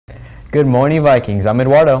Good morning, Vikings. I'm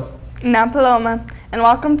Eduardo. And I'm Paloma, and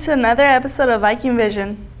welcome to another episode of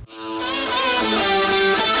VikingVision.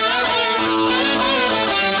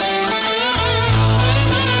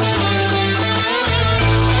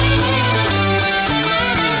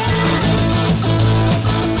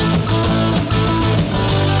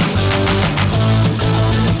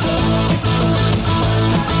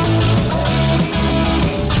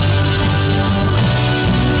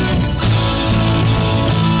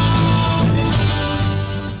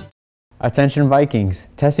 Attention Vikings,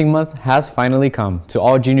 testing month has finally come. To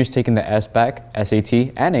all juniors taking the SBAC,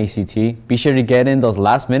 SAT, and ACT, be sure to get in those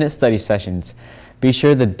last-minute study sessions. Be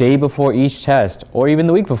sure the day before each test, or even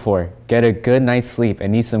the week before, get a good night's sleep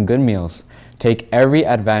and eat some good meals. Take every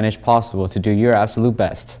advantage possible to do your absolute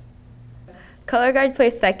best. Color Guard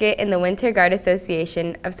placed second in the Winter Guard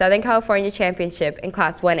Association of Southern California Championship in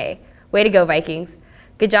Class 1A. Way to go, Vikings.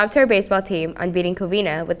 Good job to our baseball team on beating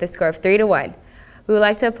Covina with the score of 3-1. We would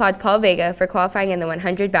like to applaud Paul Vega for qualifying in the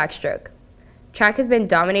 100 backstroke. Track has been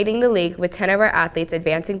dominating the league with 10 of our athletes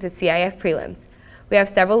advancing to CIF prelims. We have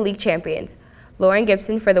several league champions: Lauren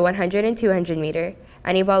Gibson for the 100 and 200 meter,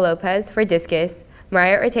 Anibal Lopez for discus,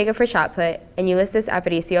 Mariah Ortega for shot put, and Ulysses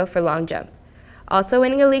Aparicio for long jump. Also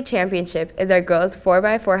winning a league championship is our girls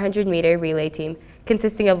 4x400 meter relay team,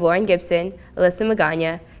 consisting of Lauren Gibson, Alyssa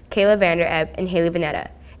Magana, Kayla Vander Ebb, and Haley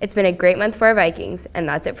Vanetta. It's been a great month for our Vikings, and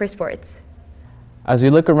that's it for sports. As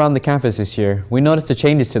we look around the campus this year, we noticed the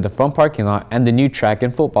changes to the front parking lot and the new track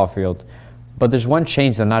and football field. But there's one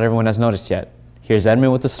change that not everyone has noticed yet. Here's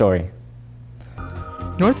Edmund with the story.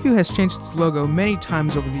 Northview has changed its logo many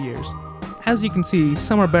times over the years. As you can see,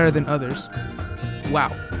 some are better than others.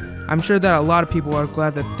 Wow, I'm sure that a lot of people are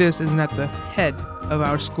glad that this isn't at the head of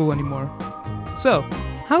our school anymore. So,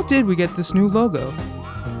 how did we get this new logo?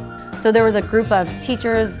 So there was a group of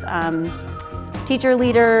teachers, teacher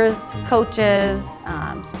leaders, coaches,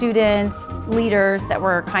 students, leaders that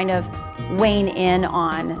were kind of weighing in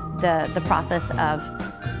on the process of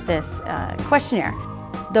this questionnaire.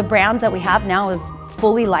 The brand that we have now is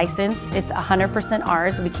fully licensed. It's 100%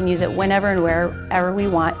 ours. We can use it whenever and wherever we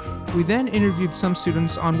want. We then interviewed some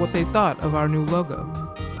students on what they thought of our new logo.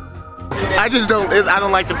 I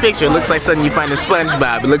don't like the picture. It looks like something you find in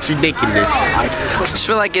SpongeBob. It looks ridiculous. I just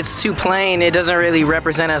feel like it's too plain. It doesn't really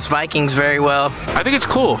represent us Vikings very well. I think it's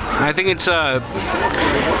cool. I think it's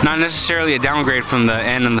not necessarily a downgrade from the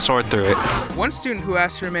N and the sword through it. One student who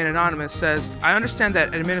asked to remain anonymous says, "I understand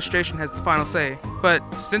that administration has the final say, but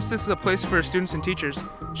since this is a place for students and teachers,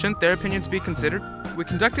 shouldn't their opinions be considered?" We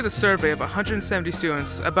conducted a survey of 170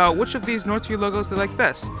 students about which of these Northview logos they like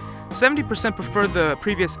best. 70% preferred the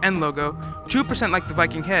previous N logo, 2% liked the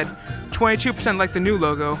Viking head, 22% liked the new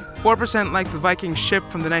logo, 4% liked the Viking ship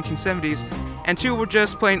from the 1970s, and 2 were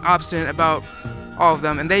just plain obstinate about all of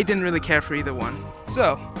them, and they didn't really care for either one.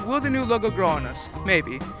 So, will the new logo grow on us?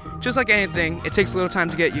 Maybe. Just like anything, it takes a little time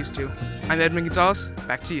to get used to. I'm Edmund Gonzalez,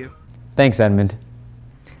 back to you. Thanks, Edmund.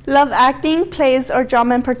 Love acting, plays, or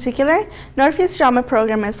drama in particular? Northview's drama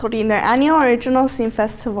program is holding their annual Original Scene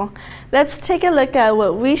Festival. Let's take a look at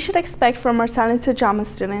what we should expect from our talented drama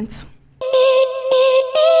students.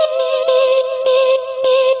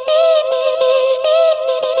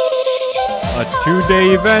 A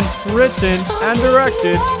two-day event written and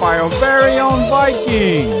directed by our very own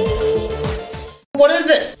Vikings. What is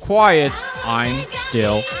this? Quiet, I'm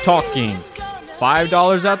still talking.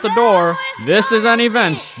 $5 at the door. This is an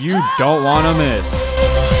event you don't want to miss.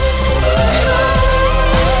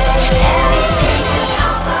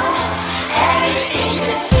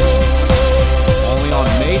 Only on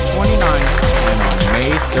May 29th and on May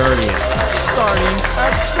 30th, starting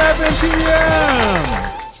at 7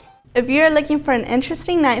 p.m. If you're looking for an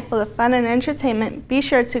interesting night full of fun and entertainment, be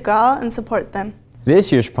sure to go out and support them.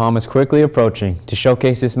 This year's prom is quickly approaching. To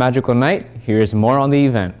showcase this magical night, here is more on the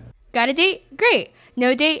event. Got a date? Great.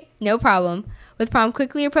 No date? No problem. With prom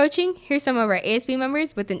quickly approaching, here's some of our ASB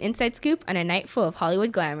members with an inside scoop on a night full of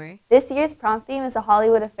Hollywood glamour. This year's prom theme is a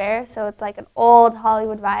Hollywood affair, so it's like an old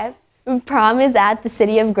Hollywood vibe. Prom is at the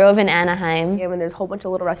City of Grove in Anaheim. And there's a whole bunch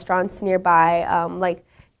of little restaurants nearby, like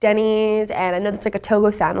Denny's, and I know there's like a Togo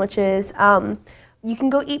sandwiches. You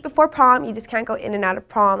can go eat before prom, you just can't go in and out of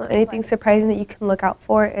prom. Anything surprising that you can look out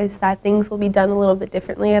for is that things will be done a little bit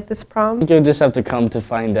differently at this prom. I think you'll just have to come to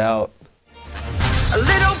find out. A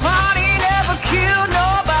little party never killed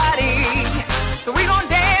nobody, so we gon'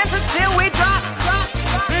 dance until we drop.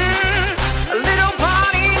 A little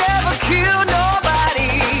party never killed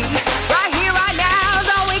nobody, right here, right now is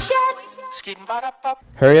all we get.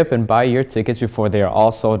 Hurry up and buy your tickets before they are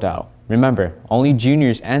all sold out. Remember, only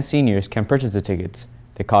juniors and seniors can purchase the tickets.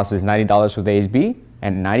 The cost is $90 with ASB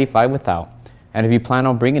and 95 without. And if you plan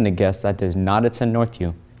on bringing a guest that does not attend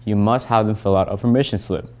Northview, you must have them fill out a permission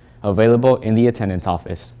slip, available in the attendance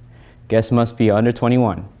office. Guests must be under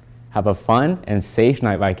 21. Have a fun and safe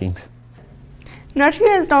night, Vikings.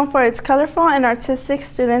 Northview is known for its colorful and artistic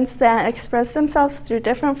students that express themselves through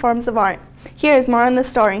different forms of art. Here is more on the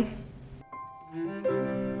story.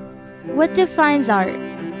 What defines art?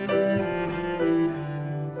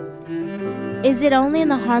 Is it only in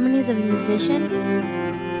the harmonies of a musician?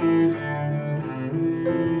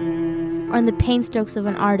 Or in the paint strokes of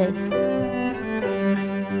an artist?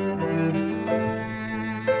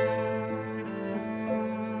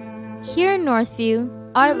 Here in Northview,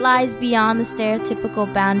 art lies beyond the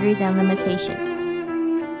stereotypical boundaries and limitations.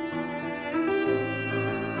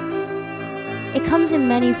 It comes in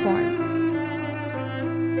many forms.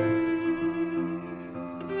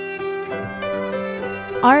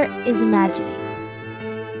 Art is imagining.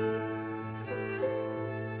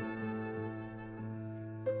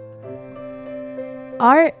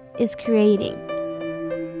 Art is creating.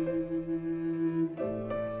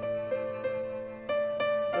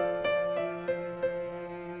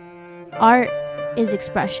 Art is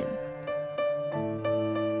expression.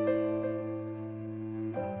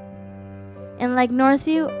 And like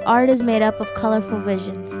Northview, art is made up of colorful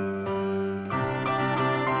visions.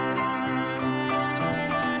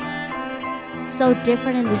 So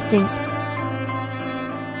different and distinct.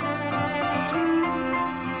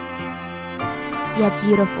 Yet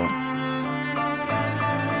beautiful.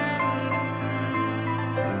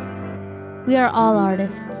 We are all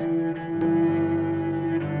artists.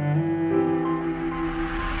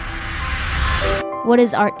 What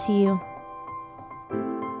is art to you?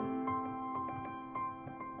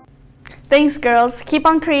 Thanks, girls. Keep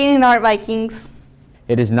on creating art, Vikings.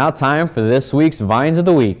 It is now time for this week's Vines of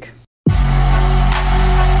the Week.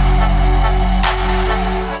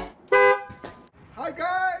 Hi,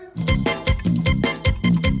 guys!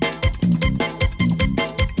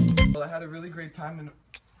 Well, I had a really great time and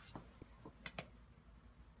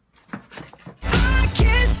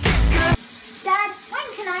Dad, when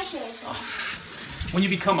can I shave? When you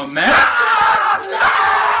become a man.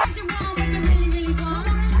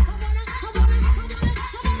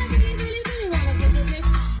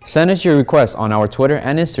 Send us your requests on our Twitter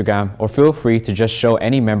and Instagram, or feel free to just show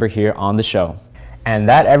any member here on the show. And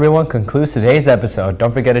that, everyone, concludes today's episode.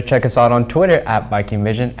 Don't forget to check us out on Twitter at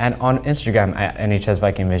VikingVision and on Instagram at NHS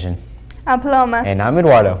VikingVision. I'm Paloma. And I'm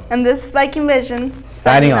Eduardo. And this is VikingVision.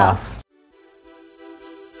 Signing off.